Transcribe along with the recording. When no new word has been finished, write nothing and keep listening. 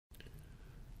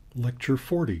Lecture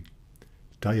 40,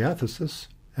 Diathesis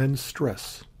and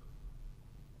Stress.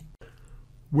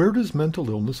 Where does mental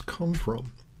illness come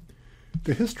from?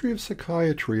 The history of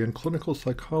psychiatry and clinical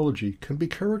psychology can be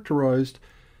characterized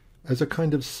as a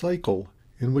kind of cycle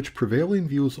in which prevailing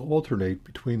views alternate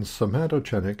between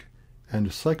somatogenic and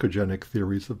psychogenic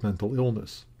theories of mental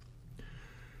illness.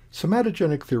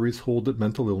 Somatogenic theories hold that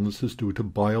mental illness is due to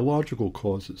biological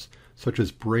causes, such as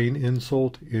brain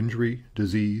insult, injury,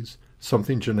 disease,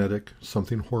 something genetic,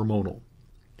 something hormonal.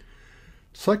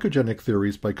 Psychogenic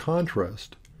theories, by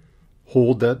contrast,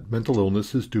 hold that mental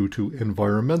illness is due to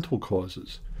environmental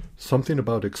causes, something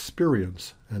about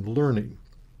experience and learning.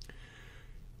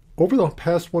 Over the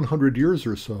past 100 years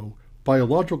or so,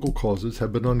 biological causes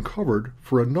have been uncovered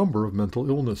for a number of mental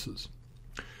illnesses.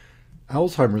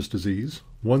 Alzheimer's disease,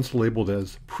 once labeled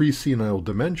as presenile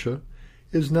dementia,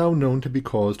 is now known to be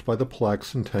caused by the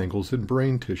plaques and tangles in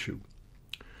brain tissue.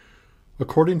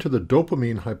 According to the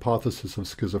dopamine hypothesis of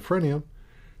schizophrenia,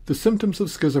 the symptoms of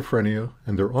schizophrenia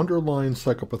and their underlying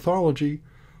psychopathology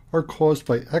are caused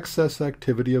by excess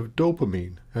activity of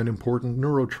dopamine, an important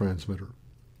neurotransmitter.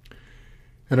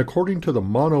 And according to the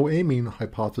monoamine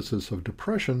hypothesis of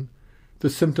depression, the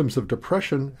symptoms of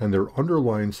depression and their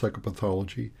underlying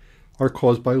psychopathology are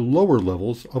caused by lower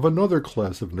levels of another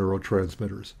class of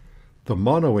neurotransmitters, the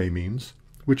monoamines,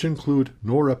 which include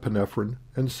norepinephrine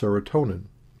and serotonin.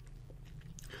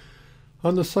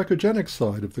 On the psychogenic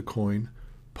side of the coin,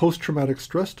 post-traumatic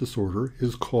stress disorder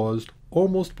is caused,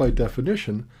 almost by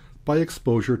definition, by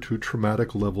exposure to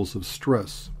traumatic levels of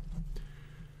stress.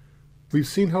 We've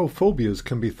seen how phobias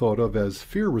can be thought of as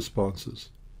fear responses,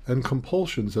 and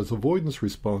compulsions as avoidance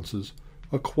responses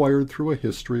acquired through a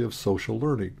history of social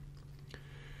learning.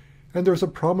 And there's a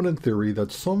prominent theory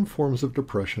that some forms of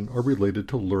depression are related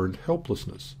to learned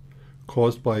helplessness,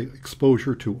 caused by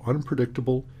exposure to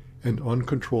unpredictable and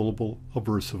uncontrollable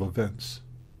aversive events.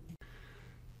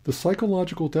 The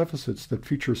psychological deficits that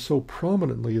feature so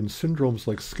prominently in syndromes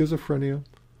like schizophrenia,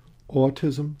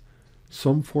 autism,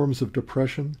 some forms of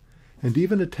depression, and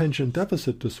even attention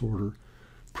deficit disorder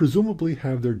presumably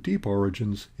have their deep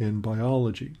origins in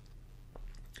biology.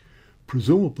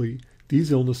 Presumably,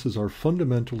 these illnesses are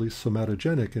fundamentally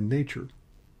somatogenic in nature.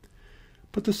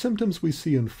 But the symptoms we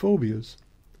see in phobias,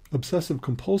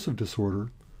 obsessive-compulsive disorder,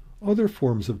 other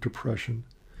forms of depression,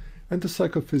 and the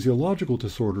psychophysiological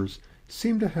disorders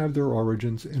seem to have their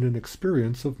origins in an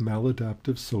experience of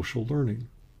maladaptive social learning.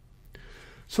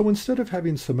 So instead of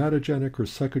having somatogenic or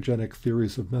psychogenic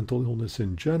theories of mental illness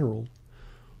in general,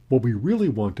 what we really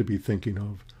want to be thinking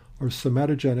of are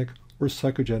somatogenic or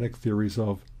psychogenic theories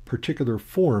of particular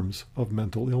forms of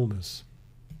mental illness.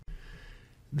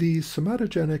 The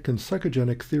somatogenic and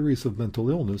psychogenic theories of mental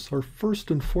illness are first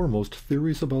and foremost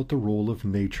theories about the role of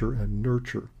nature and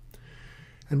nurture.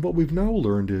 And what we've now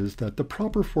learned is that the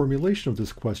proper formulation of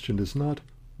this question is not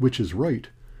which is right,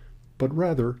 but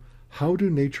rather how do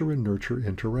nature and nurture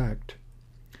interact?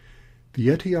 The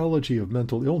etiology of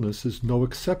mental illness is no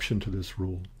exception to this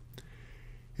rule.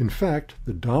 In fact,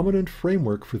 the dominant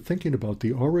framework for thinking about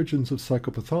the origins of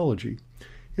psychopathology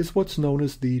is what's known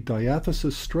as the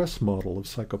diathesis stress model of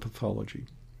psychopathology.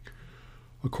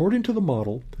 According to the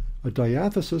model, a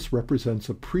diathesis represents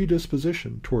a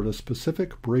predisposition toward a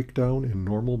specific breakdown in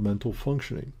normal mental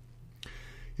functioning.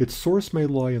 Its source may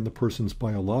lie in the person's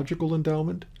biological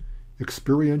endowment,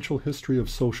 experiential history of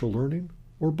social learning,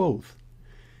 or both.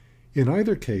 In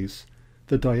either case,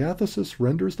 the diathesis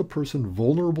renders the person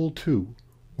vulnerable to,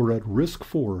 or at risk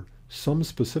for, some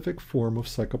specific form of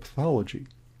psychopathology.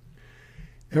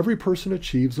 Every person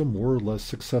achieves a more or less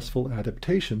successful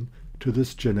adaptation to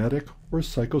this genetic or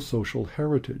psychosocial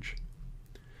heritage.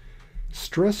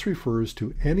 Stress refers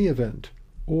to any event,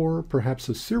 or perhaps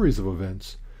a series of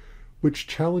events, which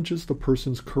challenges the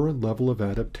person's current level of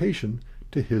adaptation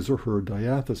to his or her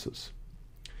diathesis.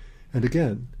 And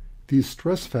again, these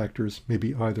stress factors may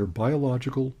be either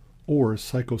biological or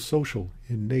psychosocial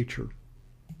in nature.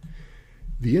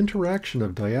 The interaction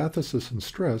of diathesis and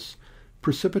stress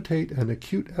precipitate an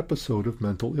acute episode of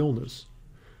mental illness,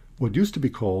 what used to be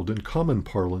called, in common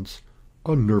parlance,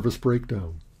 a nervous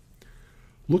breakdown.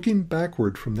 Looking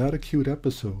backward from that acute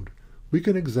episode, we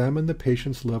can examine the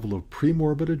patient's level of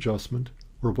premorbid adjustment,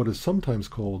 or what is sometimes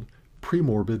called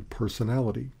premorbid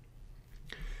personality.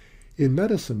 In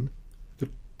medicine,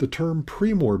 the term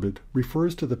premorbid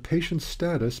refers to the patient's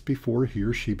status before he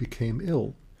or she became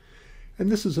ill,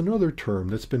 and this is another term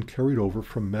that's been carried over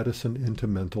from medicine into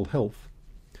mental health.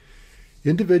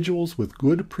 Individuals with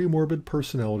good premorbid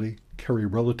personality carry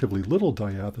relatively little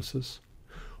diathesis,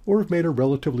 or have made a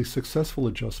relatively successful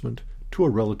adjustment to a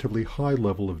relatively high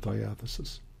level of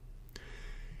diathesis.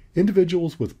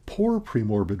 Individuals with poor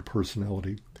premorbid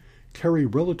personality carry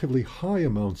relatively high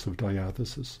amounts of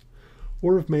diathesis,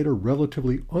 or have made a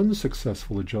relatively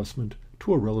unsuccessful adjustment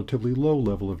to a relatively low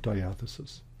level of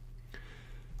diathesis.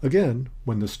 Again,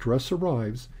 when the stress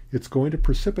arrives, it's going to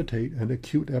precipitate an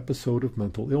acute episode of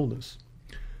mental illness,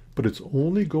 but it's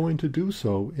only going to do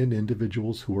so in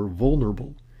individuals who are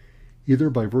vulnerable, either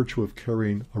by virtue of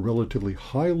carrying a relatively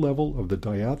high level of the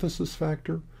diathesis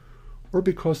factor, or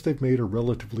because they've made a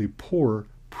relatively poor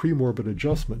premorbid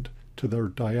adjustment to their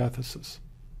diathesis.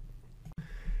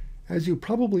 As you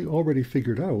probably already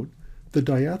figured out, the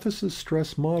diathesis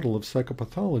stress model of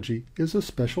psychopathology is a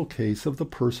special case of the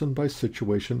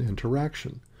person-by-situation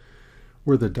interaction,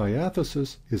 where the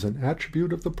diathesis is an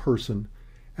attribute of the person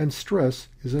and stress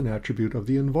is an attribute of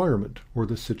the environment or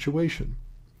the situation.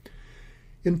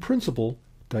 In principle,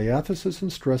 diathesis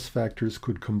and stress factors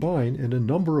could combine in a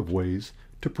number of ways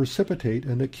to precipitate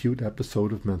an acute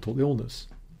episode of mental illness.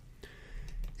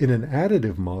 In an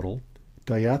additive model,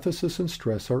 diathesis and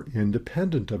stress are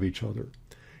independent of each other,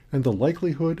 and the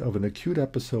likelihood of an acute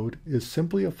episode is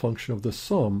simply a function of the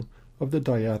sum of the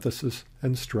diathesis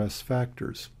and stress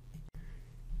factors.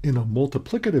 In a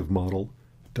multiplicative model,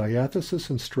 diathesis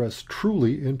and stress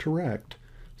truly interact,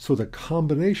 so the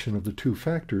combination of the two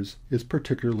factors is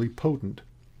particularly potent.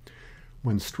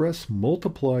 When stress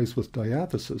multiplies with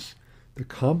diathesis, the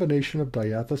combination of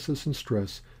diathesis and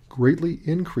stress greatly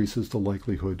increases the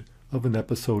likelihood of an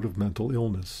episode of mental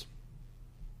illness.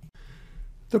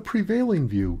 The prevailing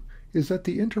view is that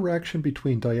the interaction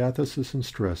between diathesis and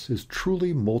stress is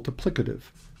truly multiplicative,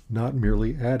 not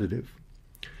merely additive.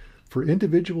 For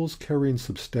individuals carrying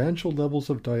substantial levels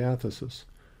of diathesis,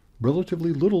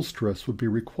 relatively little stress would be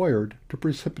required to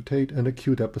precipitate an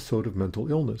acute episode of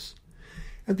mental illness,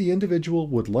 and the individual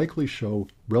would likely show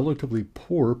relatively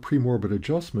poor premorbid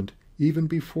adjustment even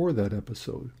before that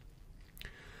episode.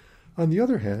 On the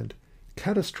other hand,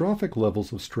 catastrophic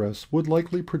levels of stress would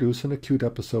likely produce an acute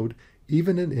episode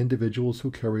even in individuals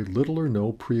who carry little or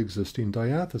no pre-existing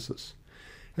diathesis,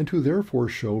 and who therefore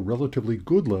show relatively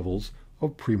good levels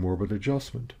of premorbid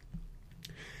adjustment.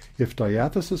 If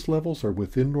diathesis levels are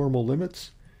within normal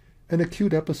limits, an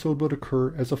acute episode would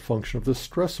occur as a function of the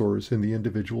stressors in the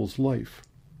individual's life.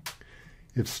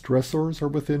 If stressors are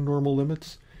within normal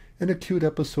limits, an acute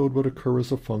episode would occur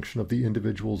as a function of the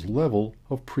individual's level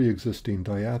of pre-existing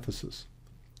diathesis.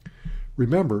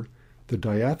 Remember, the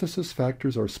diathesis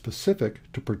factors are specific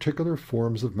to particular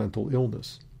forms of mental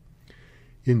illness.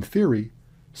 In theory,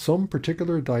 some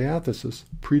particular diathesis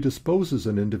predisposes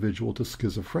an individual to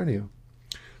schizophrenia,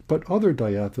 but other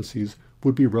diatheses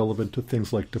would be relevant to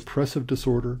things like depressive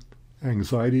disorder,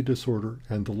 anxiety disorder,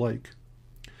 and the like.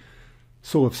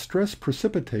 So if stress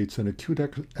precipitates an acute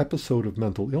episode of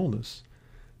mental illness,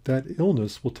 that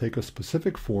illness will take a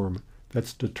specific form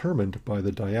that's determined by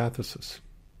the diathesis.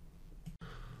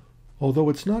 Although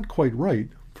it's not quite right,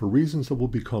 for reasons that will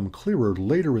become clearer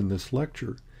later in this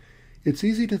lecture, it's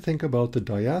easy to think about the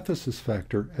diathesis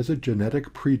factor as a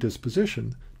genetic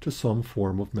predisposition to some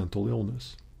form of mental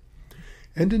illness.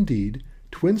 And indeed,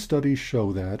 twin studies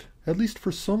show that, at least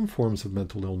for some forms of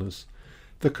mental illness,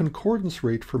 the concordance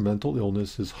rate for mental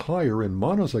illness is higher in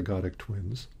monozygotic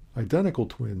twins, identical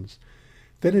twins,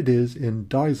 than it is in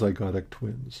dizygotic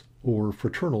twins, or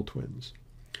fraternal twins.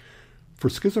 For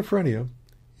schizophrenia,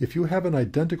 if you have an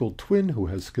identical twin who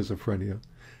has schizophrenia,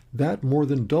 that more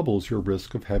than doubles your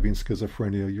risk of having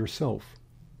schizophrenia yourself.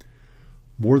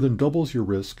 More than doubles your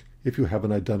risk if you have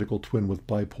an identical twin with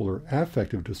bipolar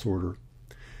affective disorder,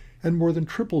 and more than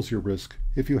triples your risk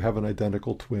if you have an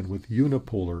identical twin with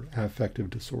unipolar affective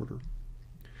disorder.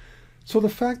 So the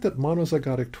fact that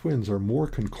monozygotic twins are more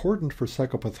concordant for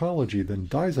psychopathology than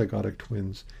dizygotic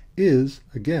twins is,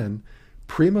 again,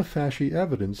 prima facie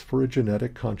evidence for a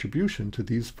genetic contribution to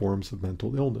these forms of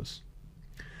mental illness.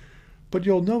 But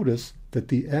you'll notice that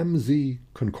the MZ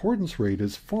concordance rate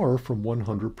is far from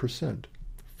 100%,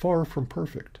 far from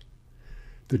perfect.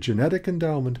 The genetic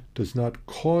endowment does not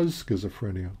cause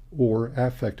schizophrenia or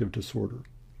affective disorder.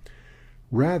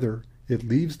 Rather, it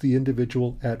leaves the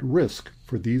individual at risk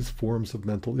for these forms of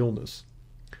mental illness.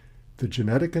 The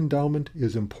genetic endowment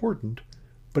is important,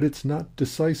 but it's not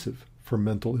decisive for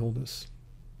mental illness.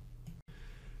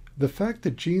 The fact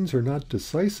that genes are not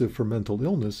decisive for mental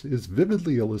illness is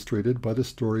vividly illustrated by the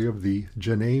story of the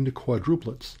Genane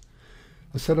quadruplets,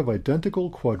 a set of identical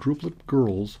quadruplet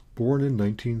girls born in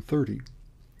 1930.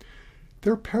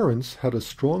 Their parents had a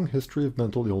strong history of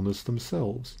mental illness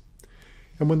themselves,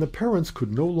 and when the parents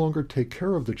could no longer take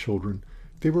care of the children,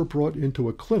 they were brought into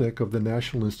a clinic of the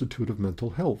National Institute of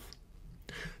Mental Health.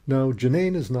 Now,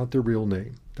 Genane is not their real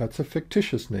name. That's a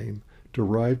fictitious name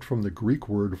derived from the Greek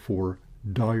word for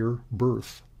dire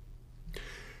birth.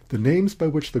 The names by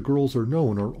which the girls are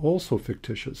known are also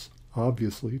fictitious,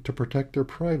 obviously to protect their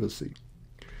privacy.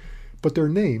 But their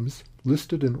names,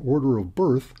 listed in order of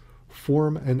birth,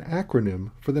 form an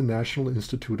acronym for the National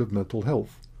Institute of Mental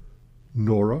Health: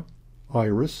 Nora,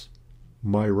 Iris,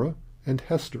 Myra, and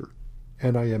Hester,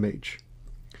 NIMH.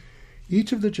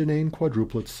 Each of the Janine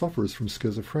quadruplets suffers from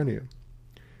schizophrenia.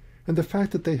 And the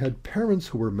fact that they had parents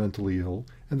who were mentally ill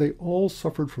and they all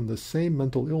suffered from the same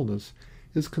mental illness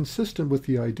is consistent with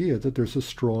the idea that there's a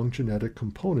strong genetic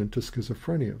component to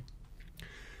schizophrenia.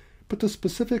 But the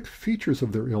specific features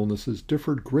of their illnesses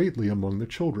differed greatly among the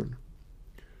children.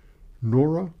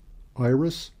 Nora,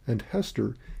 Iris, and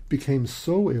Hester became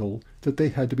so ill that they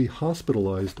had to be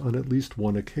hospitalized on at least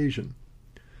one occasion.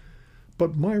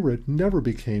 But Myra never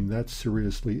became that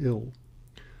seriously ill.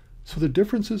 So the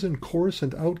differences in course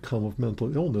and outcome of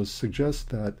mental illness suggest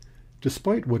that,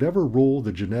 despite whatever role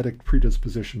the genetic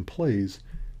predisposition plays,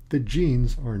 the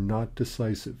genes are not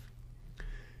decisive.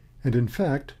 And in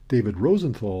fact, David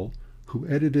Rosenthal, who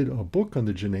edited a book on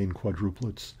the Janine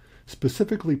quadruplets,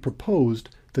 specifically proposed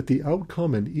that the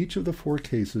outcome in each of the 4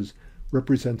 cases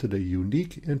represented a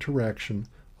unique interaction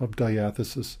of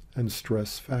diathesis and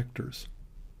stress factors.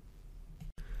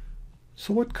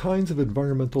 So what kinds of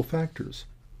environmental factors,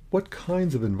 what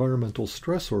kinds of environmental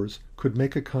stressors could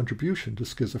make a contribution to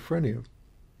schizophrenia?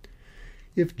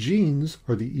 If genes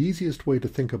are the easiest way to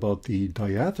think about the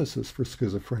diathesis for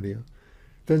schizophrenia,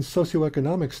 then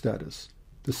socioeconomic status,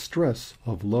 the stress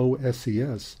of low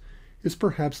SES, is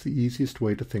perhaps the easiest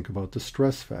way to think about the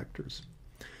stress factors.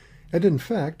 And in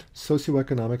fact,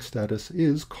 socioeconomic status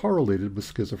is correlated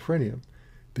with schizophrenia.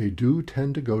 They do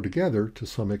tend to go together to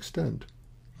some extent.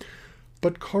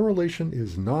 But correlation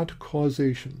is not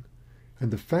causation,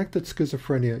 and the fact that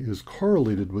schizophrenia is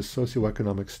correlated with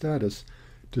socioeconomic status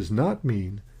does not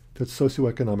mean that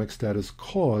socioeconomic status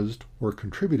caused or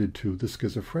contributed to the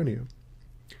schizophrenia.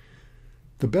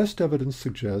 The best evidence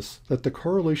suggests that the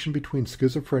correlation between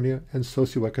schizophrenia and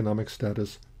socioeconomic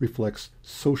status reflects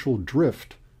social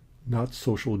drift, not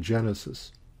social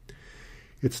genesis.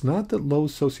 It's not that low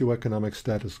socioeconomic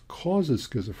status causes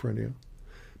schizophrenia,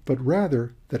 but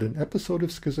rather that an episode of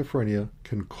schizophrenia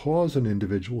can cause an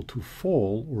individual to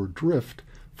fall or drift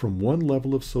from one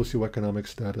level of socioeconomic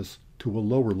status to a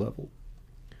lower level.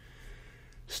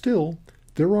 Still,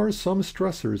 there are some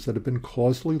stressors that have been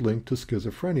causally linked to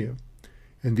schizophrenia,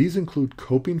 and these include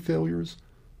coping failures,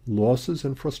 losses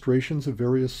and frustrations of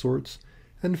various sorts,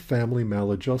 and family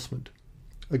maladjustment.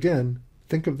 Again,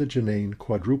 think of the Janine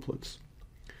quadruplets.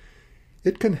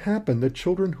 It can happen that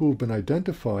children who have been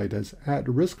identified as at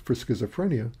risk for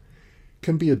schizophrenia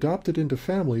can be adopted into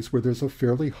families where there's a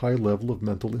fairly high level of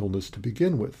mental illness to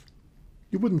begin with.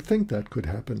 You wouldn't think that could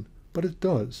happen, but it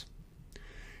does.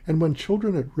 And when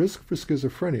children at risk for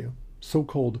schizophrenia,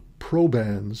 so-called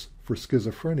probands for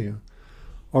schizophrenia,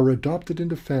 are adopted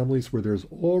into families where there's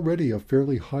already a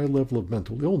fairly high level of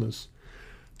mental illness,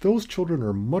 those children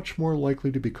are much more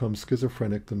likely to become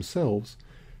schizophrenic themselves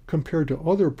compared to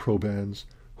other probands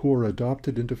who are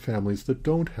adopted into families that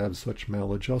don't have such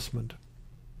maladjustment.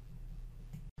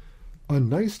 A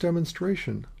nice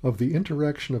demonstration of the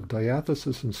interaction of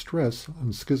diathesis and stress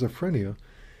on schizophrenia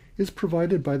is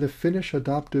provided by the Finnish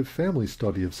adoptive family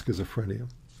study of schizophrenia.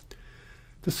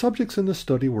 The subjects in the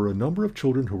study were a number of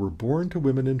children who were born to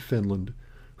women in Finland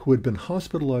who had been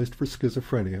hospitalized for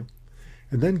schizophrenia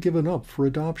and then given up for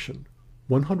adoption.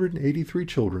 183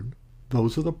 children,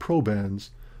 those are the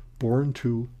probands, born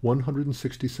to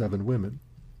 167 women.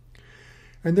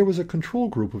 And there was a control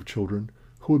group of children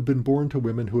who had been born to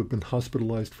women who had been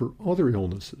hospitalized for other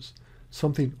illnesses,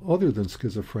 something other than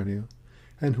schizophrenia,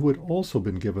 and who had also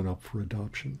been given up for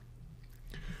adoption.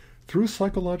 Through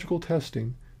psychological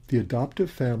testing, the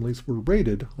adoptive families were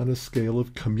rated on a scale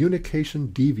of communication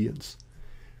deviance,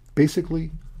 basically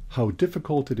how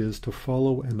difficult it is to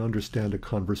follow and understand a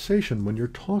conversation when you're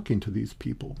talking to these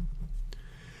people.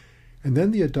 And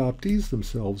then the adoptees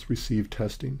themselves received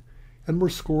testing and were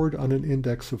scored on an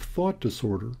index of thought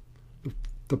disorder,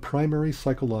 the primary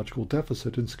psychological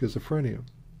deficit in schizophrenia.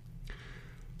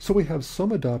 So we have some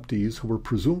adoptees who were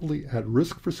presumably at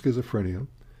risk for schizophrenia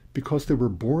because they were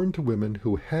born to women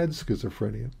who had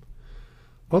schizophrenia,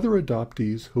 other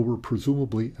adoptees who were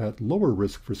presumably at lower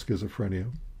risk for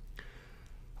schizophrenia,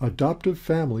 adoptive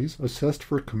families assessed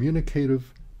for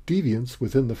communicative deviance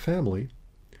within the family,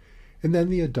 and then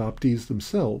the adoptees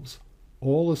themselves,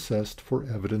 all assessed for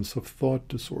evidence of thought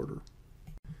disorder.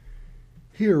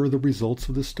 Here are the results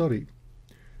of the study.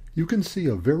 You can see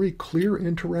a very clear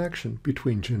interaction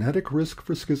between genetic risk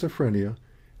for schizophrenia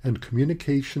and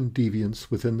communication deviance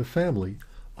within the family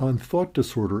on thought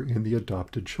disorder in the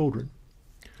adopted children.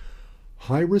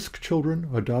 High-risk children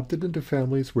adopted into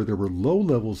families where there were low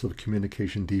levels of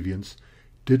communication deviance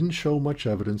didn't show much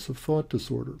evidence of thought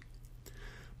disorder.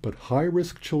 But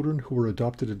high-risk children who were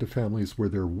adopted into families where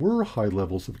there were high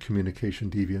levels of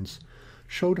communication deviance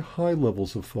showed high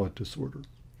levels of thought disorder.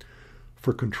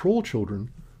 For control children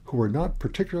who were not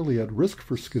particularly at risk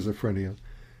for schizophrenia,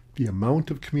 the amount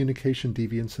of communication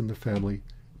deviance in the family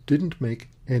didn't make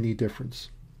any difference.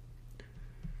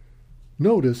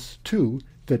 Notice, too,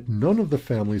 that none of the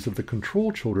families of the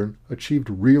control children achieved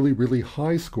really, really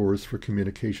high scores for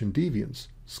communication deviance,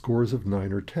 scores of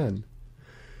 9 or 10,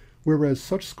 whereas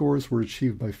such scores were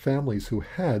achieved by families who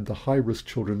had the high-risk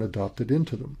children adopted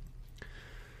into them.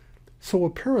 So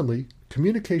apparently,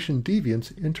 communication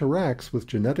deviance interacts with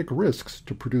genetic risks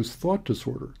to produce thought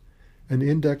disorder, an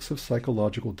index of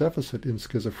psychological deficit in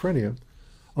schizophrenia,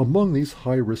 among these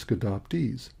high-risk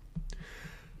adoptees.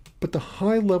 But the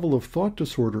high level of thought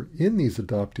disorder in these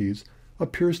adoptees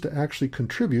appears to actually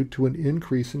contribute to an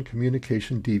increase in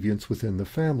communication deviance within the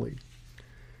family.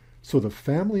 So the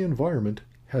family environment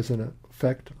has an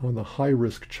effect on the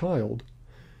high-risk child,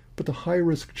 but the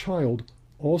high-risk child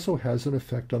also has an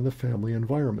effect on the family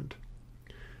environment.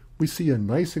 We see a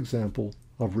nice example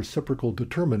of reciprocal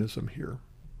determinism here.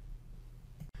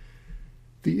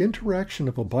 The interaction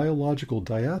of a biological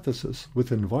diathesis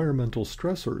with environmental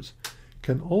stressors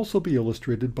can also be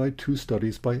illustrated by two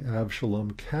studies by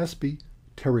Avshalom Caspi,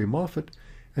 Terry Moffat,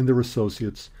 and their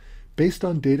associates based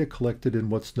on data collected in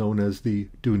what's known as the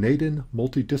Dunedin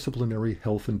Multidisciplinary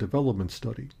Health and Development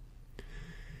Study.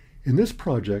 In this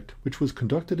project, which was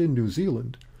conducted in New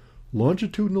Zealand,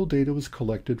 longitudinal data was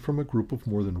collected from a group of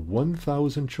more than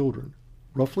 1,000 children,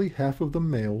 roughly half of them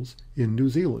males, in New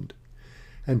Zealand,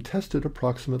 and tested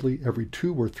approximately every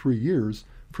 2 or 3 years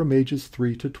from ages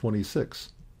 3 to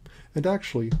 26. And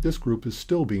actually, this group is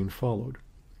still being followed.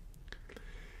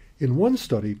 In one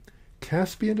study,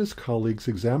 Caspi and his colleagues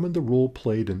examined the role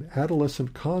played in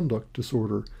adolescent conduct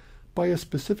disorder by a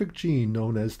specific gene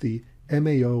known as the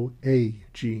MAO-A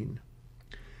gene.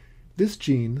 This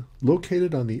gene,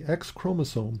 located on the X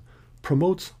chromosome,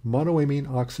 promotes monoamine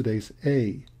oxidase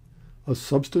A, a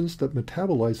substance that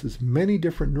metabolizes many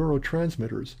different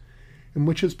neurotransmitters and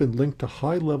which has been linked to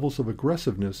high levels of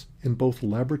aggressiveness in both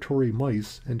laboratory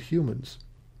mice and humans.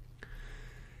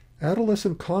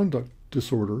 Adolescent conduct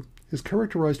disorder is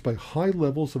characterized by high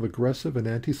levels of aggressive and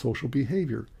antisocial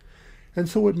behavior, and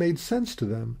so it made sense to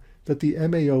them that the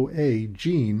MAO-A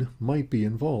gene might be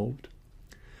involved.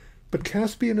 But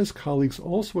Caspi and his colleagues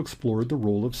also explored the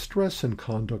role of stress in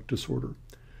conduct disorder,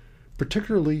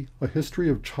 particularly a history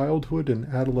of childhood and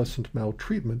adolescent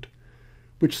maltreatment,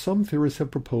 which some theorists have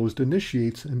proposed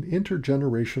initiates an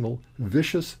intergenerational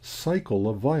vicious cycle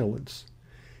of violence,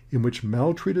 in which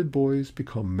maltreated boys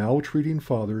become maltreating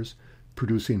fathers,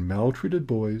 producing maltreated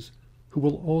boys who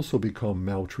will also become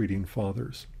maltreating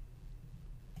fathers.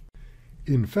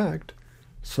 In fact,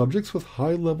 subjects with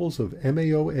high levels of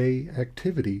MAO-A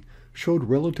activity showed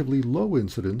relatively low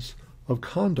incidence of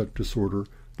conduct disorder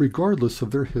regardless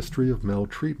of their history of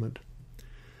maltreatment.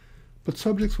 But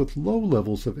subjects with low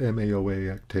levels of MAO-A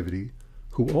activity,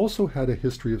 who also had a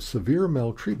history of severe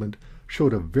maltreatment,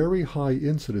 showed a very high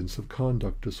incidence of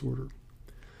conduct disorder.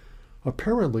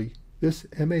 Apparently, this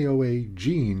MAO-A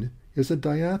gene is a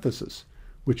diathesis,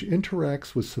 which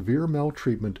interacts with severe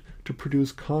maltreatment to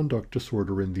produce conduct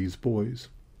disorder in these boys.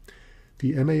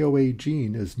 The MAO-A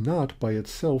gene is not by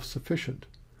itself sufficient,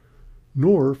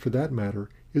 nor, for that matter,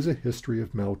 is a history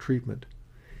of maltreatment.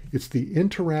 It's the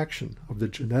interaction of the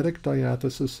genetic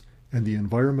diathesis and the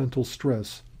environmental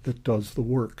stress that does the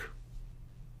work.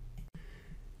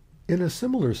 In a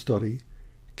similar study,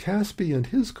 Caspi and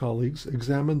his colleagues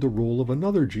examined the role of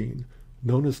another gene,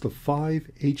 known as the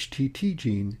 5-HTT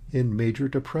gene in major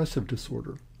depressive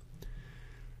disorder.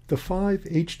 The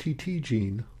 5-HTT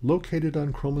gene, located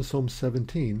on chromosome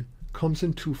 17, comes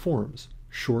in two forms,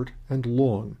 short and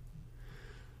long.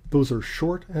 Those are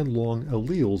short and long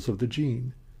alleles of the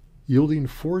gene, yielding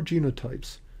 4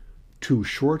 genotypes: 2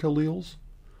 short alleles,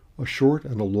 a short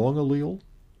and a long allele,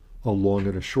 a long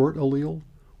and a short allele,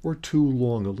 or 2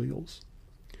 long alleles.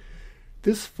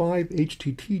 This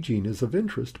 5-HTT gene is of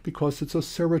interest because it's a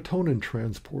serotonin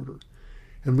transporter,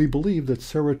 and we believe that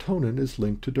serotonin is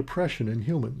linked to depression in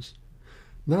humans,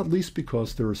 not least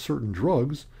because there are certain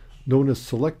drugs, known as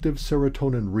selective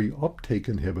serotonin reuptake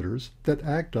inhibitors, that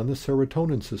act on the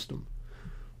serotonin system.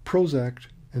 Prozac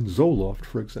and Zoloft,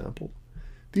 for example.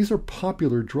 These are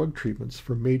popular drug treatments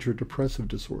for major depressive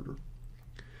disorder.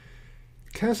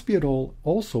 Caspi et al.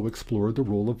 Also explored the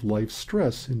role of life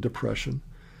stress in depression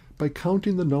by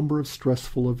counting the number of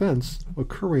stressful events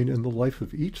occurring in the life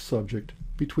of each subject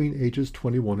between ages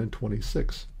 21 and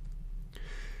 26.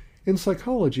 In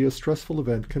psychology, a stressful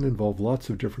event can involve lots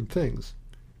of different things.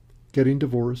 Getting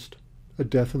divorced, a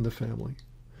death in the family,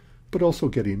 but also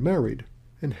getting married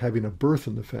and having a birth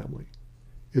in the family.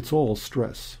 It's all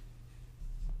stress.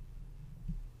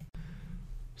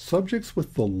 Subjects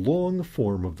with the long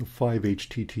form of the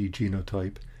 5-HTT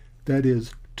genotype, that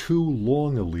is, 2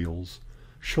 long alleles,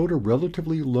 showed a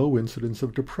relatively low incidence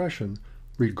of depression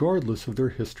regardless of their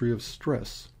history of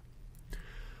stress.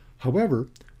 However,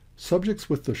 subjects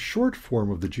with the short form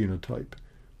of the genotype,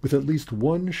 with at least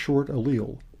one short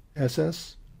allele,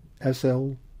 SS,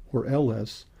 SL, or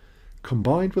LS,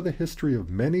 combined with a history of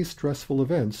many stressful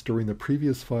events during the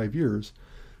previous 5 years,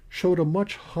 showed a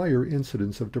much higher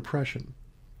incidence of depression.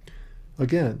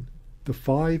 Again, the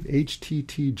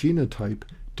 5-HTT genotype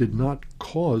did not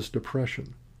cause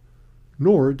depression,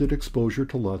 nor did exposure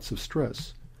to lots of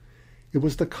stress. It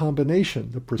was the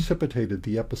combination that precipitated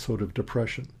the episode of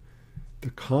depression,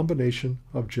 the combination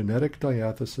of genetic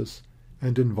diathesis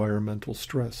and environmental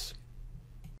stress.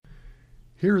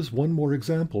 Here is one more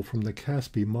example from the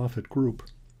Caspi-Moffitt group.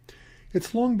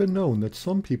 It's long been known that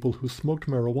some people who smoked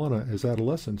marijuana as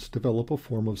adolescents develop a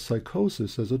form of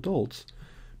psychosis as adults,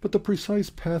 but the precise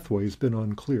pathway has been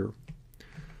unclear.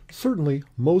 Certainly,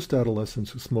 most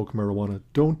adolescents who smoke marijuana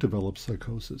don't develop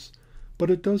psychosis, but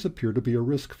it does appear to be a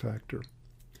risk factor.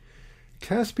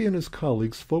 Caspi and his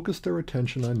colleagues focused their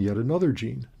attention on yet another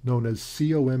gene, known as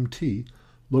COMT,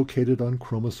 located on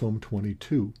chromosome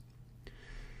 22.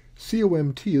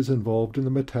 COMT is involved in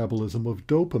the metabolism of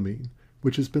dopamine,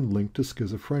 which has been linked to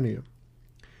schizophrenia.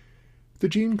 The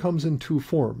gene comes in 2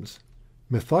 forms,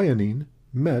 methionine,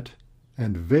 MET,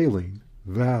 and valine,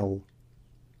 VAL.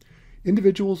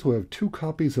 Individuals who have 2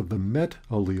 copies of the MET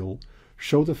allele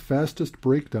show the fastest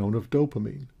breakdown of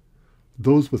dopamine,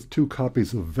 those with 2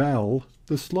 copies of VAL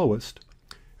the slowest,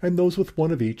 and those with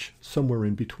 1 of each somewhere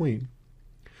in between.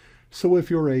 So if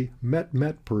you're a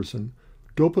MET-MET person,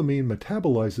 dopamine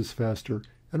metabolizes faster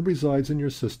and resides in your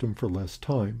system for less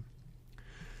time.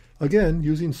 Again,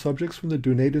 using subjects from the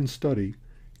Dunedin study,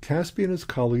 Caspi and his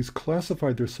colleagues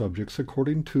classified their subjects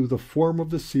according to the form of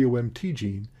the COMT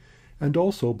gene and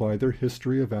also by their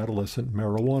history of adolescent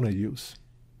marijuana use.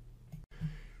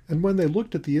 And when they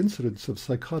looked at the incidence of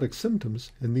psychotic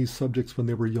symptoms in these subjects when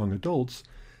they were young adults,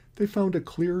 they found a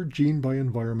clear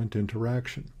gene-by-environment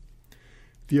interaction.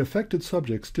 The affected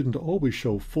subjects didn't always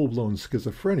show full-blown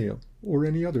schizophrenia or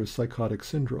any other psychotic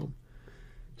syndrome.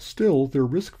 Still, their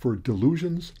risk for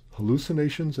delusions,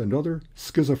 hallucinations, and other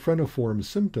schizophreniform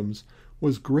symptoms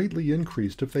was greatly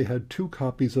increased if they had 2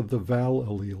 copies of the VAL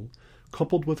allele,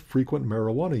 coupled with frequent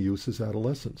marijuana use as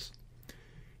adolescents.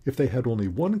 If they had only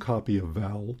 1 copy of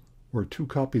VAL, or 2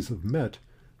 copies of MET,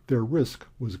 their risk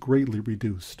was greatly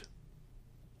reduced.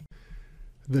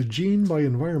 The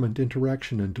gene-by-environment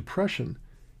interaction in depression,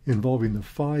 involving the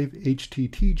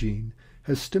 5-HTT gene,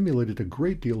 has stimulated a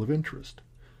great deal of interest,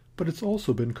 but it's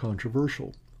also been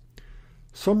controversial.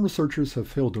 Some researchers have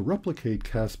failed to replicate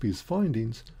Caspi's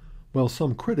findings, while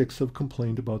some critics have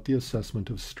complained about the assessment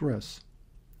of stress.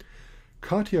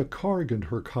 Katja Karg and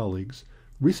her colleagues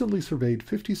recently surveyed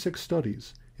 56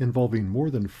 studies involving more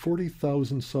than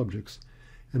 40,000 subjects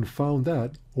and found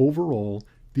that, overall,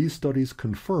 these studies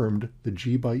confirmed the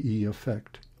G/E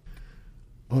effect.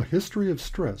 A history of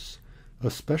stress,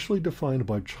 especially defined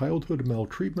by childhood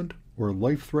maltreatment or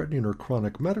life-threatening or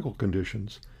chronic medical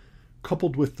conditions,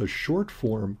 coupled with the short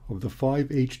form of the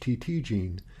 5-HTT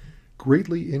gene,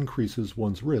 greatly increases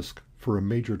one's risk for a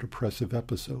major depressive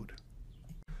episode.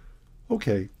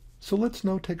 Okay, so let's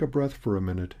now take a breath for a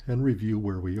minute and review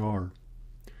where we are.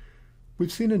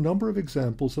 We've seen a number of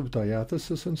examples of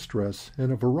diathesis and stress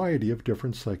in a variety of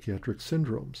different psychiatric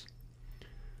syndromes.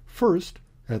 First,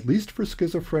 at least for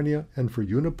schizophrenia and for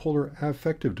unipolar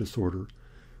affective disorder,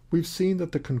 we've seen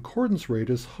that the concordance rate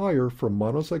is higher for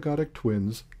monozygotic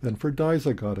twins than for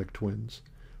dizygotic twins,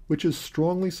 which is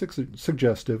strongly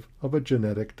suggestive of a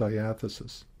genetic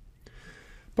diathesis.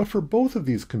 But for both of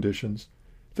these conditions,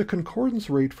 the concordance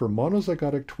rate for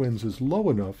monozygotic twins is low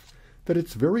enough that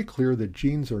it's very clear that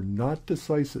genes are not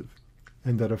decisive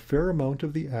and that a fair amount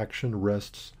of the action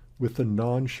rests with the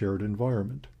non-shared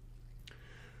environment.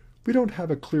 We don't have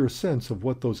a clear sense of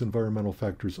what those environmental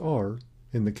factors are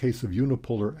in the case of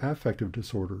unipolar affective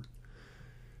disorder,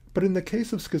 but in the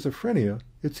case of schizophrenia,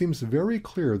 it seems very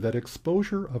clear that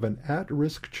exposure of an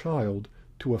at-risk child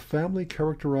to a family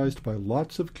characterized by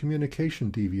lots of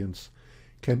communication deviance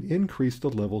can increase the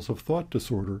levels of thought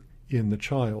disorder in the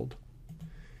child.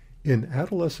 In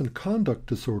adolescent conduct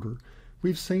disorder,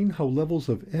 we've seen how levels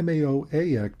of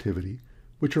MAO-A activity,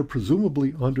 which are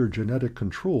presumably under genetic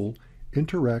control,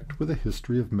 interact with a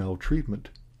history of maltreatment.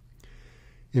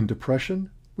 In depression,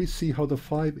 we see how the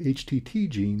 5-HTT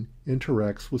gene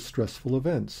interacts with stressful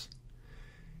events.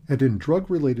 And in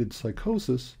drug-related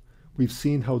psychosis, we've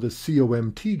seen how the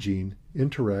COMT gene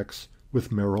interacts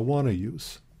with marijuana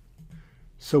use.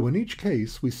 So in each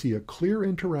case, we see a clear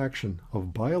interaction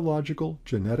of biological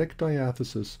genetic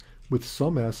diathesis with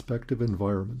some aspect of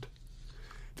environment.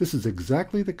 This is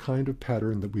exactly the kind of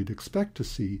pattern that we'd expect to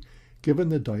see given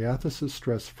the diathesis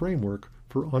stress framework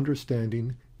for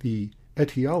understanding the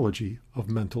etiology of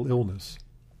mental illness.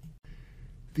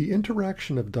 The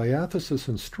interaction of diathesis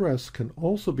and stress can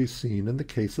also be seen in the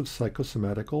case of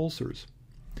psychosomatic ulcers.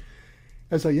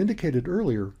 As I indicated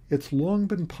earlier, it's long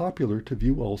been popular to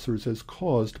view ulcers as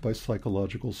caused by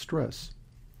psychological stress.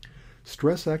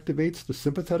 Stress activates the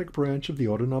sympathetic branch of the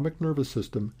autonomic nervous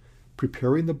system,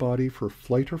 preparing the body for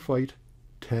flight or fight,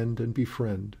 tend and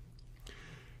befriend.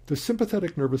 The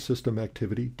sympathetic nervous system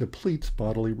activity depletes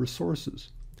bodily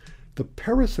resources. The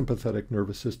parasympathetic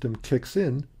nervous system kicks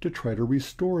in to try to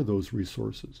restore those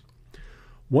resources.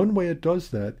 One way it does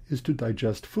that is to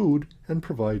digest food and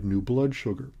provide new blood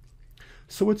sugar.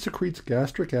 So it secretes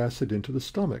gastric acid into the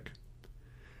stomach.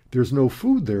 There's no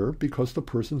food there because the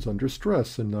person's under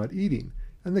stress and not eating,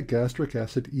 and the gastric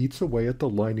acid eats away at the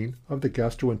lining of the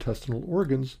gastrointestinal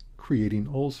organs, creating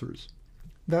ulcers.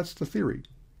 That's the theory.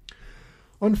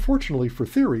 Unfortunately for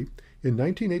theory, in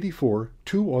 1984,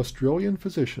 two Australian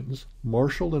physicians,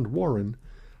 Marshall and Warren,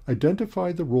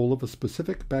 identified the role of a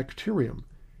specific bacterium,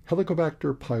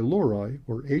 Helicobacter pylori,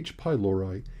 or H.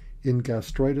 pylori, in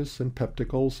gastritis and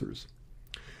peptic ulcers.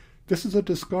 This is a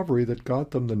discovery that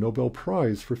got them the Nobel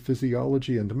Prize for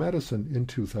Physiology and Medicine in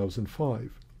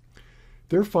 2005.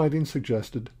 Their findings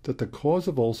suggested that the cause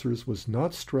of ulcers was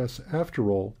not stress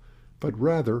after all, but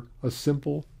rather a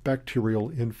simple bacterial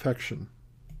infection.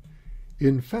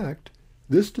 In fact,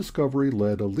 this discovery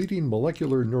led a leading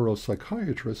molecular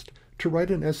neuropsychiatrist to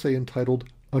write an essay entitled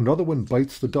 "Another One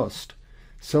Bites the Dust,"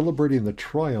 celebrating the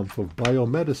triumph of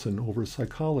biomedicine over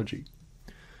psychology.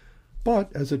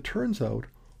 But, as it turns out,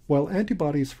 while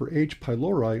antibodies for H.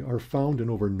 pylori are found in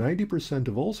over 90%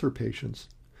 of ulcer patients,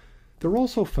 they're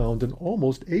also found in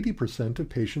almost 80% of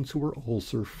patients who are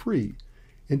ulcer-free,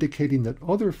 indicating that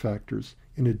other factors,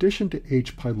 in addition to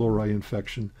H. pylori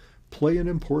infection, play an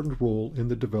important role in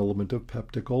the development of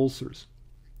peptic ulcers.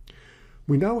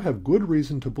 We now have good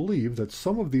reason to believe that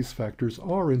some of these factors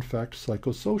are in fact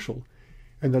psychosocial,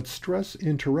 and that stress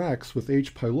interacts with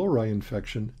H. pylori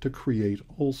infection to create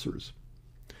ulcers.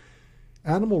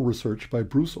 Animal research by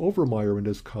Bruce Overmeyer and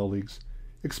his colleagues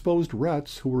exposed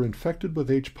rats who were infected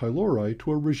with H. pylori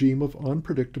to a regime of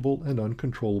unpredictable and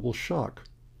uncontrollable shock.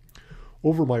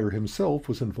 Overmeyer himself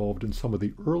was involved in some of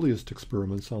the earliest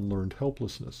experiments on learned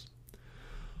helplessness.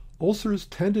 Ulcers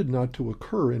tended not to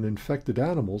occur in infected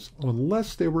animals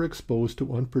unless they were exposed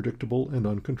to unpredictable and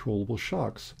uncontrollable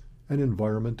shocks, an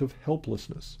environment of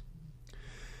helplessness.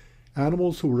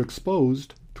 Animals who were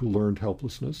exposed to learned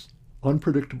helplessness,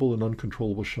 unpredictable and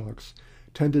uncontrollable shocks,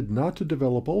 tended not to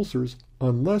develop ulcers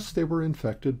unless they were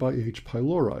infected by H.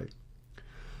 pylori.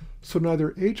 So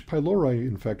neither H. pylori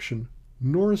infection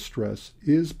nor stress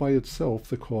is by itself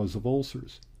the cause of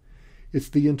ulcers. It's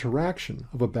the interaction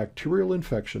of a bacterial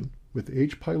infection with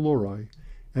H. pylori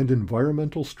and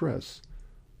environmental stress,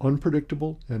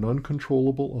 unpredictable and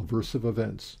uncontrollable aversive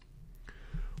events.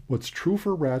 What's true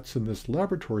for rats in this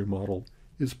laboratory model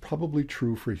is probably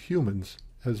true for humans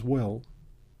as well.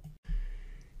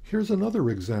 Here's another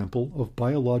example of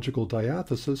biological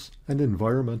diathesis and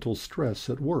environmental stress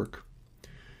at work.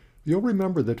 You'll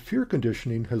remember that fear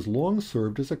conditioning has long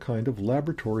served as a kind of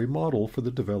laboratory model for the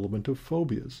development of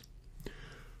phobias.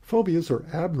 Phobias are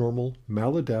abnormal,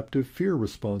 maladaptive fear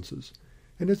responses,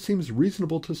 and it seems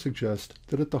reasonable to suggest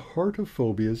that at the heart of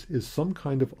phobias is some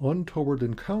kind of untoward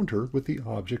encounter with the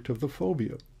object of the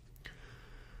phobia.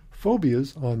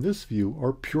 Phobias, on this view,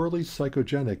 are purely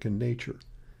psychogenic in nature.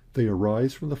 They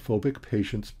arise from the phobic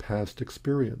patient's past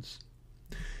experience.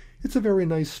 It's a very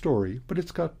nice story, but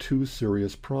it's got two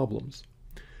serious problems.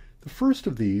 The first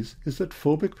of these is that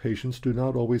phobic patients do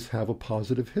not always have a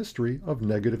positive history of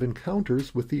negative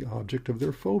encounters with the object of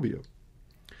their phobia.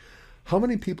 How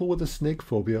many people with a snake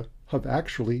phobia have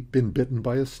actually been bitten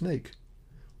by a snake,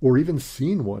 or even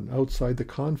seen one outside the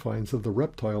confines of the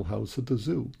reptile house at the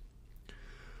zoo?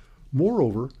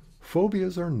 Moreover,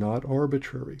 phobias are not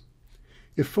arbitrary.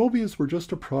 If phobias were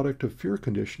just a product of fear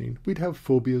conditioning, we'd have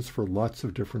phobias for lots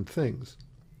of different things.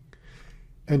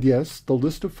 And yes, the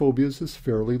list of phobias is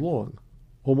fairly long.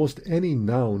 Almost any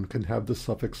noun can have the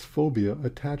suffix phobia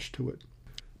attached to it.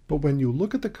 But when you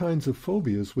look at the kinds of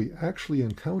phobias we actually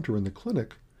encounter in the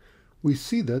clinic, we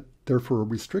see that they're for a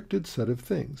restricted set of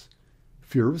things: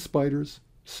 fear of spiders,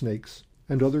 snakes,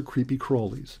 and other creepy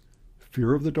crawlies,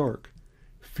 fear of the dark,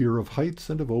 fear of heights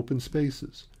and of open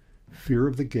spaces, fear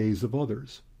of the gaze of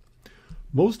others.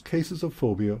 Most cases of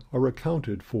phobia are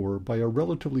accounted for by a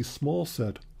relatively small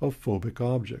set of phobic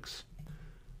objects.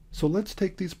 So let's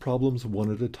take these problems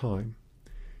one at a time.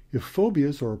 If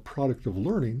phobias are a product of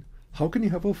learning, how can you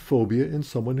have a phobia in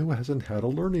someone who hasn't had a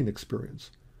learning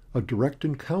experience, a direct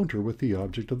encounter with the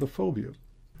object of the phobia?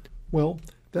 Well,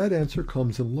 that answer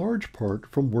comes in large part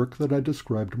from work that I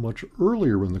described much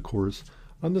earlier in the course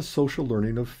on the social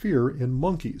learning of fear in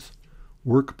monkeys,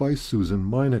 work by Susan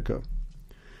Meinecke.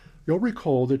 You'll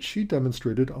recall that she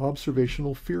demonstrated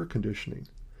observational fear conditioning.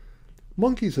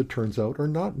 Monkeys, it turns out, are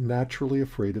not naturally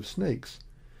afraid of snakes,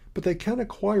 but they can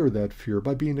acquire that fear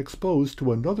by being exposed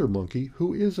to another monkey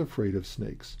who is afraid of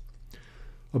snakes.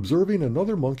 Observing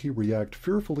another monkey react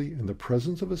fearfully in the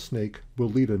presence of a snake will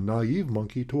lead a naive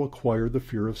monkey to acquire the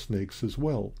fear of snakes as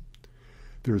well.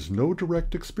 There's no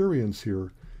direct experience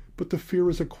here, but the fear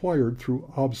is acquired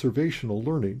through observational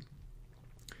learning.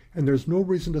 And there's no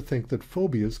reason to think that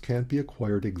phobias can't be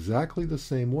acquired exactly the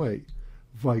same way,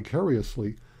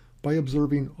 vicariously, by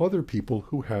observing other people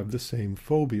who have the same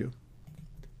phobia.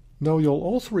 Now you'll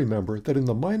also remember that in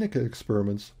the Meinecke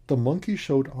experiments, the monkey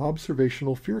showed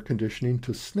observational fear conditioning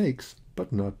to snakes,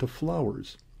 but not to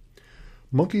flowers.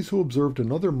 Monkeys who observed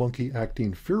another monkey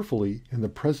acting fearfully in the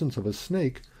presence of a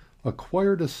snake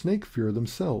acquired a snake fear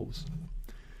themselves.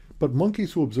 But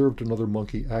monkeys who observed another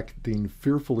monkey acting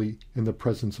fearfully in the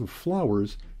presence of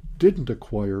flowers didn't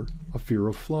acquire a fear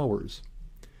of flowers.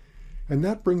 And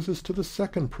that brings us to the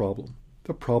second problem,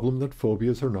 the problem that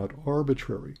phobias are not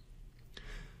arbitrary.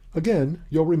 Again,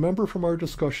 you'll remember from our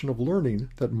discussion of learning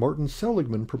that Martin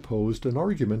Seligman proposed an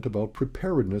argument about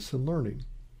preparedness in learning.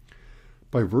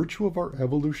 By virtue of our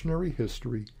evolutionary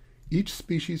history, each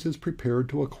species is prepared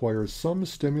to acquire some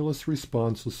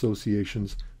stimulus-response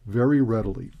associations very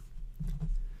readily.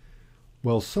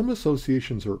 While some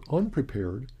associations are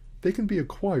unprepared, they can be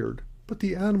acquired, but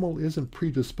the animal isn't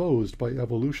predisposed by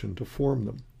evolution to form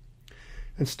them.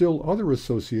 And still other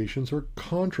associations are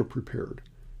contra-prepared.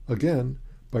 Again,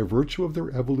 by virtue of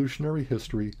their evolutionary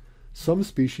history, some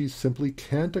species simply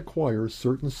can't acquire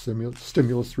certain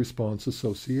stimulus-response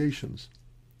associations.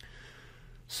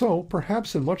 So,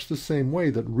 perhaps in much the same way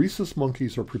that rhesus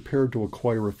monkeys are prepared to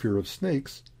acquire a fear of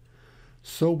snakes,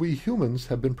 so we humans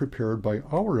have been prepared by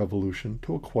our evolution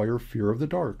to acquire fear of the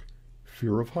dark,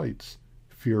 fear of heights,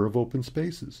 fear of open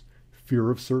spaces, fear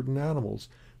of certain animals,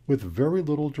 with very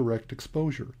little direct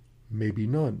exposure, maybe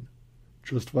none,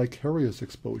 just vicarious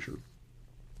exposure.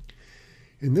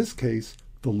 In this case,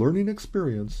 the learning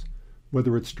experience,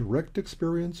 whether it's direct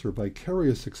experience or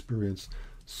vicarious experience,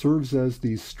 serves as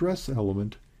the stress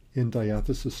element in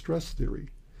diathesis stress theory.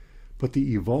 But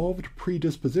the evolved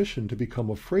predisposition to become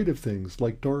afraid of things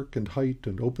like dark and height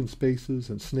and open spaces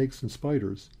and snakes and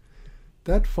spiders,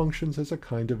 that functions as a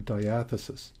kind of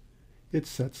diathesis. It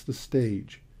sets the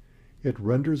stage. It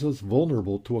renders us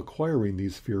vulnerable to acquiring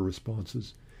these fear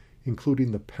responses,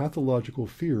 including the pathological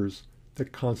fears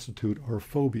that constitute our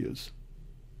phobias.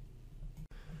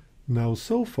 Now,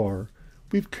 so far,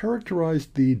 we've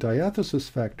characterized the diathesis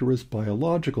factor as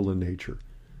biological in nature,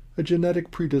 a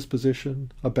genetic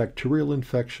predisposition, a bacterial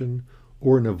infection,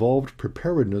 or an evolved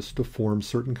preparedness to form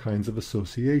certain kinds of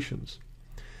associations.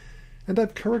 And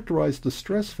I've characterized the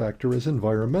stress factor as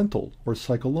environmental or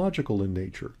psychological in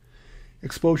nature,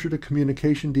 exposure to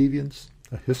communication deviance,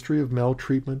 a history of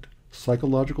maltreatment,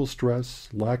 psychological stress,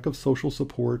 lack of social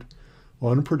support,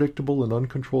 unpredictable and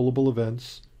uncontrollable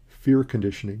events, fear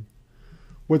conditioning,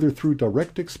 whether through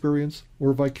direct experience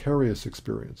or vicarious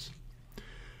experience.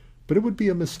 But it would be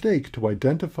a mistake to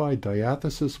identify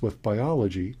diathesis with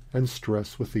biology and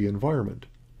stress with the environment,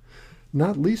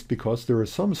 not least because there are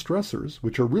some stressors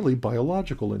which are really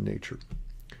biological in nature.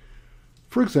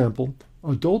 For example,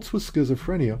 adults with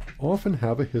schizophrenia often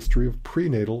have a history of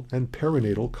prenatal and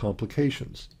perinatal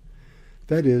complications.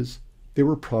 That is, they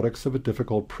were products of a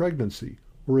difficult pregnancy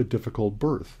or a difficult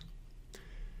birth.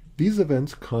 These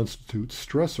events constitute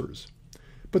stressors,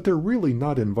 but they're really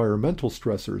not environmental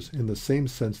stressors in the same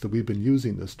sense that we've been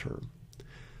using this term.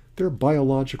 They're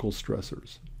biological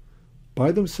stressors.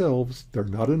 By themselves, they're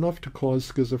not enough to cause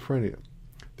schizophrenia.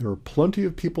 There are plenty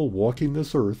of people walking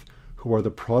this earth who are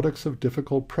the products of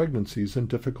difficult pregnancies and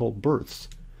difficult births.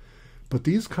 But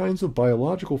these kinds of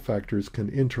biological factors can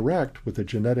interact with a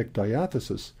genetic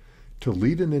diathesis to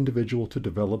lead an individual to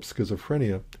develop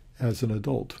schizophrenia as an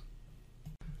adult.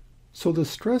 So the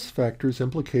stress factors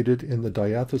implicated in the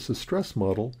diathesis stress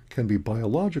model can be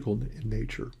biological in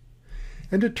nature.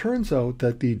 And it turns out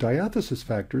that the diathesis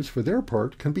factors, for their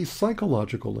part, can be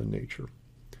psychological in nature.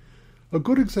 A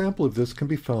good example of this can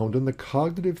be found in the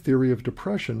cognitive theory of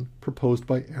depression proposed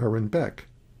by Aaron Beck,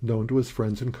 known to his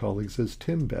friends and colleagues as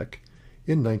Tim Beck,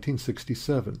 in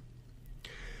 1967.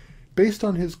 Based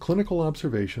on his clinical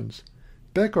observations,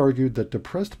 Beck argued that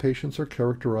depressed patients are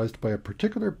characterized by a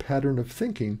particular pattern of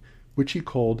thinking which he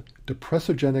called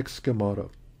depressogenic schemata.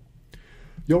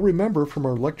 You'll remember from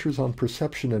our lectures on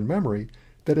perception and memory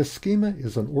that a schema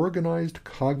is an organized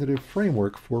cognitive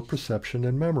framework for perception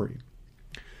and memory.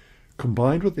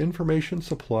 Combined with information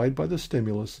supplied by the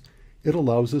stimulus, it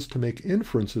allows us to make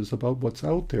inferences about what's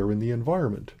out there in the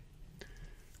environment.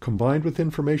 Combined with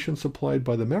information supplied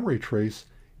by the memory trace,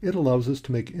 it allows us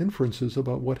to make inferences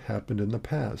about what happened in the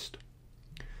past.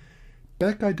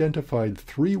 Beck identified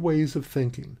 3 ways of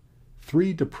thinking,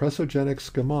 3 depressogenic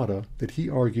schemata that he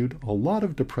argued a lot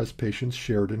of depressed patients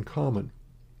shared in common.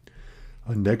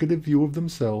 A negative view of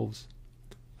themselves,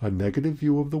 a negative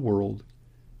view of the world,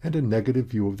 and a negative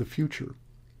view of the future.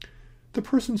 The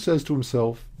person says to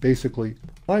himself, basically,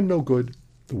 I'm no good,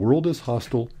 the world is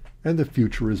hostile, and the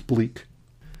future is bleak.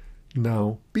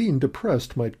 Now, being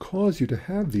depressed might cause you to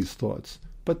have these thoughts,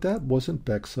 but that wasn't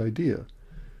Beck's idea.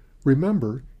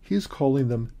 Remember, he's calling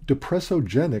them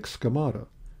depressogenic schemata,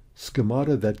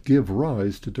 schemata that give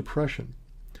rise to depression.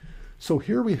 So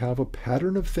here we have a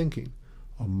pattern of thinking,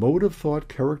 a mode of thought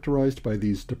characterized by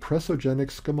these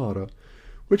depressogenic schemata,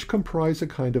 which comprise a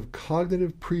kind of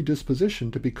cognitive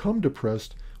predisposition to become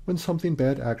depressed when something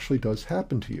bad actually does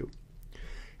happen to you.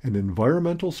 An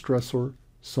environmental stressor,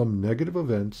 some negative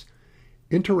events,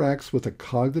 interacts with a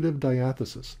cognitive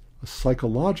diathesis, a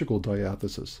psychological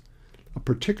diathesis, a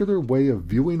particular way of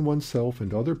viewing oneself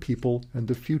and other people and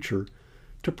the future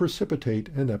to precipitate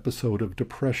an episode of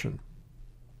depression.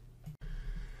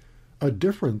 A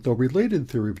different, though related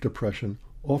theory of depression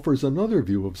offers another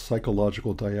view of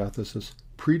psychological diathesis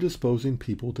predisposing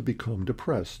people to become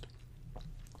depressed.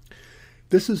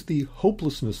 This is the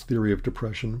hopelessness theory of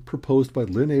depression proposed by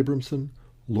Lynn Abramson,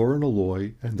 Lauren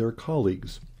Alloy, and their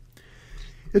colleagues.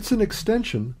 It's an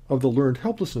extension of the learned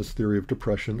helplessness theory of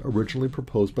depression originally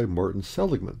proposed by Martin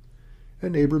Seligman,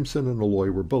 and Abramson and Alloy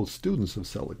were both students of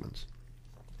Seligman's.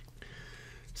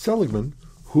 Seligman,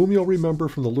 whom you'll remember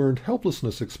from the learned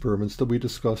helplessness experiments that we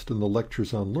discussed in the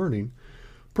lectures on learning,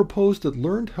 proposed that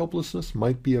learned helplessness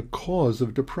might be a cause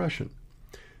of depression,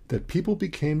 that people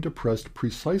became depressed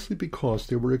precisely because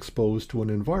they were exposed to an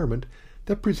environment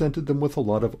that presented them with a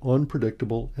lot of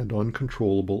unpredictable and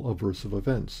uncontrollable aversive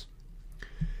events.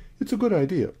 It's a good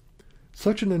idea.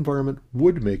 Such an environment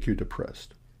would make you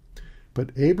depressed.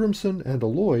 But Abramson and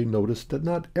Alloy noticed that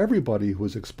not everybody who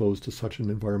was exposed to such an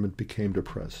environment became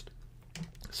depressed.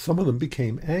 Some of them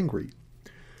became angry.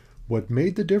 What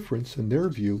made the difference, in their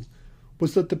view,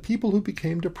 was that the people who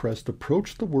became depressed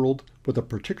approached the world with a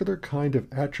particular kind of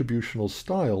attributional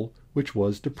style, which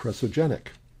was depressogenic.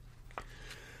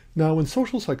 Now, in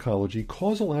social psychology,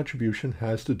 causal attribution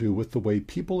has to do with the way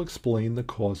people explain the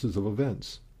causes of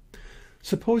events.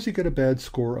 Suppose you get a bad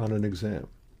score on an exam.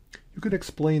 You can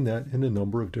explain that in a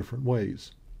number of different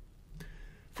ways.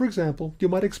 For example, you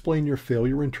might explain your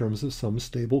failure in terms of some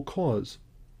stable cause.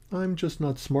 I'm just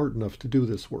not smart enough to do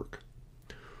this work.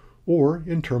 Or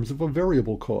in terms of a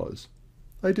variable cause.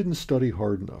 I didn't study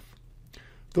hard enough.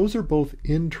 Those are both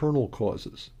internal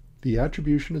causes. The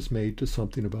attribution is made to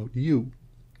something about you.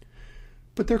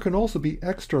 But there can also be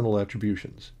external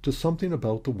attributions to something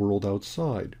about the world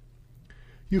outside.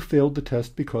 You failed the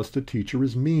test because the teacher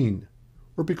is mean,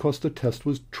 or because the test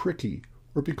was tricky,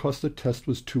 or because the test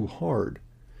was too hard.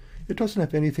 It doesn't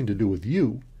have anything to do with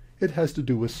you. It has to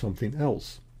do with something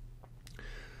else.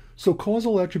 So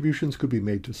causal attributions could be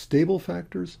made to stable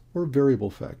factors or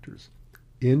variable factors,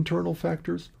 internal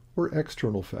factors or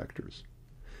external factors.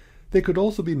 They could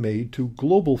also be made to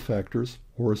global factors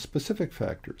or specific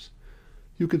factors.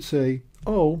 You could say,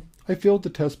 oh, I failed the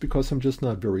test because I'm just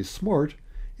not very smart,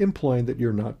 implying that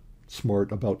you're not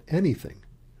smart about anything.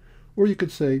 Or you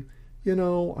could say,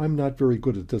 I'm not very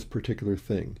good at this particular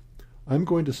thing. I'm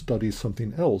going to study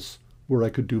something else where I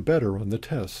could do better on the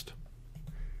test.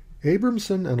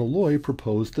 Abramson and Alloy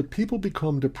proposed that people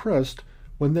become depressed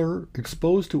when they're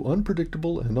exposed to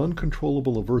unpredictable and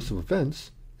uncontrollable aversive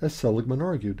events, as Seligman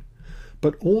argued,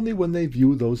 but only when they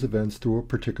view those events through a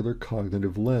particular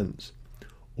cognitive lens,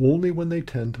 only when they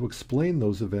tend to explain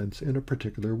those events in a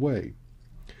particular way.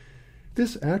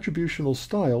 This attributional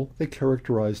style they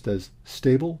characterized as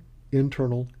stable,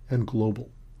 internal, and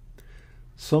global.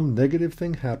 Some negative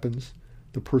thing happens,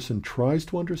 the person tries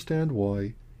to understand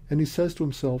why, and he says to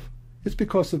himself, "It's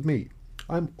because of me.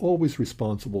 I'm always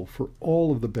responsible for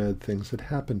all of the bad things that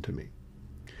happen to me."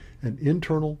 An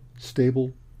internal,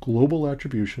 stable, global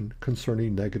attribution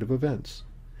concerning negative events.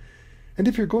 And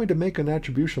if you're going to make an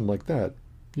attribution like that,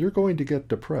 you're going to get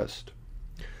depressed.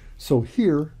 So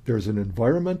here, there's an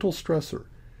environmental stressor,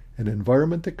 an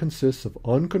environment that consists of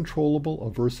uncontrollable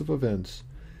aversive events,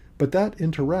 but that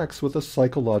interacts with a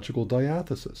psychological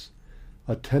diathesis,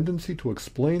 a tendency to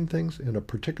explain things in a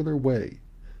particular way,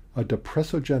 a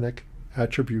depressogenic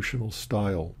attributional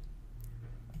style.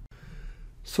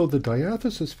 So the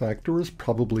diathesis factor is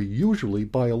probably usually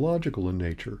biological in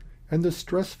nature, and the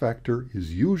stress factor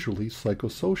is usually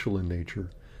psychosocial in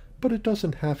nature, but it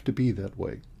doesn't have to be that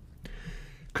way.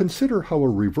 Consider how a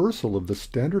reversal of the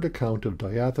standard account of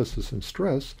diathesis and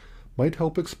stress might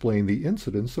help explain the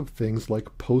incidence of things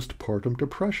like postpartum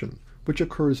depression, which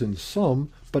occurs in some,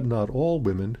 but not all,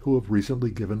 women who have recently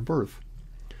given birth.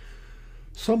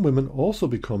 Some women also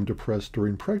become depressed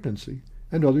during pregnancy,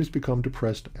 and others become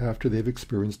depressed after they've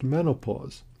experienced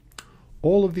menopause.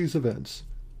 All of these events,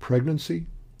 pregnancy,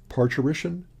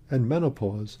 parturition, and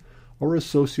menopause, are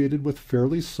associated with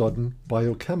fairly sudden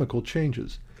biochemical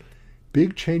changes,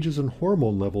 big changes in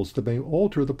hormone levels that may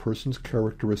alter the person's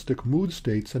characteristic mood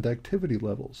states and activity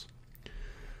levels.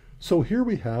 So here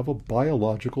we have a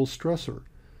biological stressor,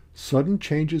 sudden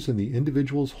changes in the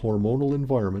individual's hormonal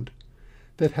environment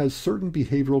that has certain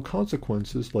behavioral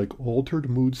consequences like altered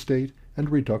mood state and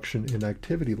reduction in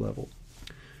activity level.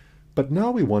 But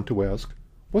now we want to ask,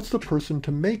 what's the person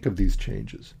to make of these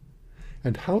changes?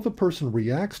 And how the person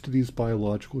reacts to these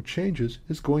biological changes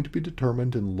is going to be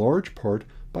determined in large part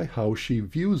by how she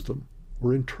views them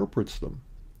or interprets them.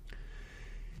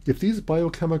 If these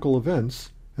biochemical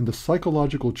events and the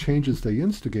psychological changes they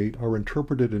instigate are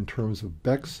interpreted in terms of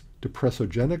Beck's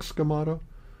depressogenic schemata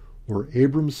or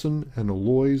Abramson and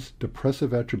Alloy's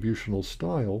depressive attributional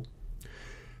style,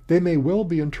 they may well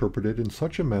be interpreted in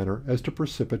such a manner as to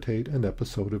precipitate an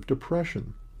episode of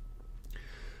depression.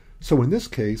 So in this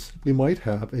case, we might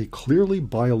have a clearly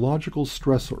biological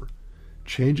stressor,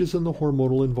 changes in the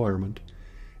hormonal environment,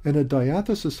 and a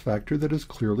diathesis factor that is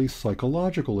clearly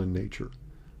psychological in nature,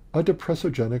 a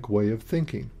depressogenic way of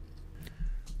thinking.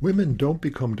 Women don't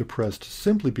become depressed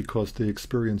simply because they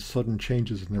experience sudden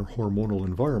changes in their hormonal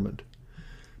environment,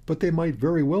 but they might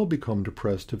very well become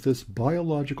depressed if this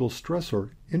biological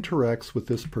stressor interacts with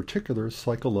this particular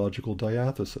psychological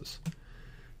diathesis.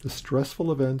 The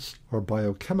stressful events are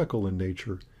biochemical in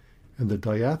nature, and the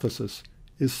diathesis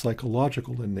is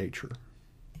psychological in nature.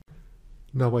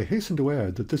 Now I hasten to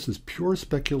add that this is pure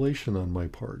speculation on my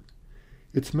part.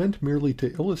 It's meant merely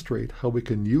to illustrate how we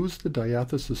can use the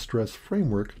diathesis stress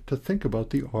framework to think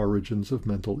about the origins of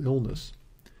mental illness.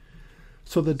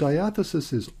 So the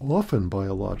diathesis is often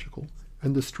biological,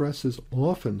 and the stress is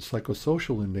often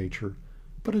psychosocial in nature,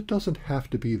 but it doesn't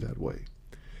have to be that way.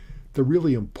 The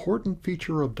really important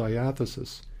feature of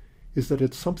diathesis is that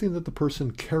it's something that the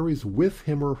person carries with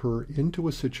him or her into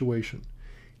a situation,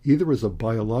 either as a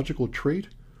biological trait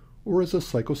or as a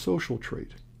psychosocial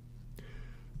trait.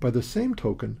 By the same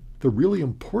token, the really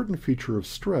important feature of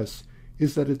stress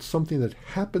is that it's something that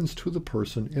happens to the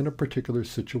person in a particular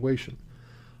situation,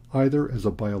 either as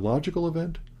a biological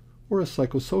event or a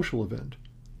psychosocial event,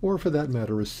 or for that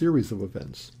matter, a series of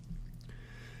events.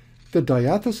 The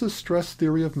diathesis stress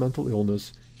theory of mental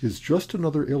illness is just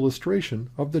another illustration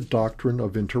of the doctrine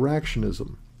of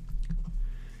interactionism.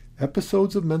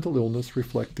 Episodes of mental illness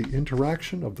reflect the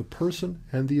interaction of the person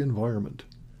and the environment.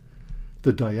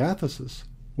 The diathesis,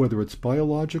 whether it's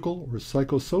biological or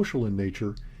psychosocial in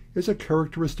nature, is a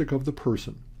characteristic of the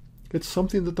person. It's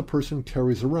something that the person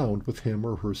carries around with him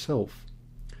or herself.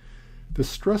 The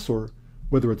stressor,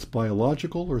 whether it's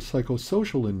biological or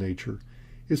psychosocial in nature,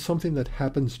 is something that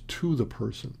happens to the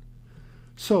person.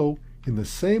 So, in the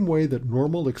same way that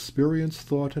normal experience,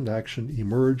 thought, and action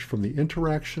emerge from the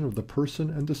interaction of the person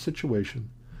and the situation,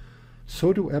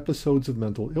 so do episodes of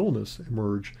mental illness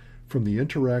emerge from the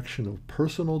interaction of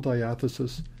personal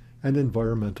diathesis and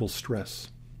environmental stress.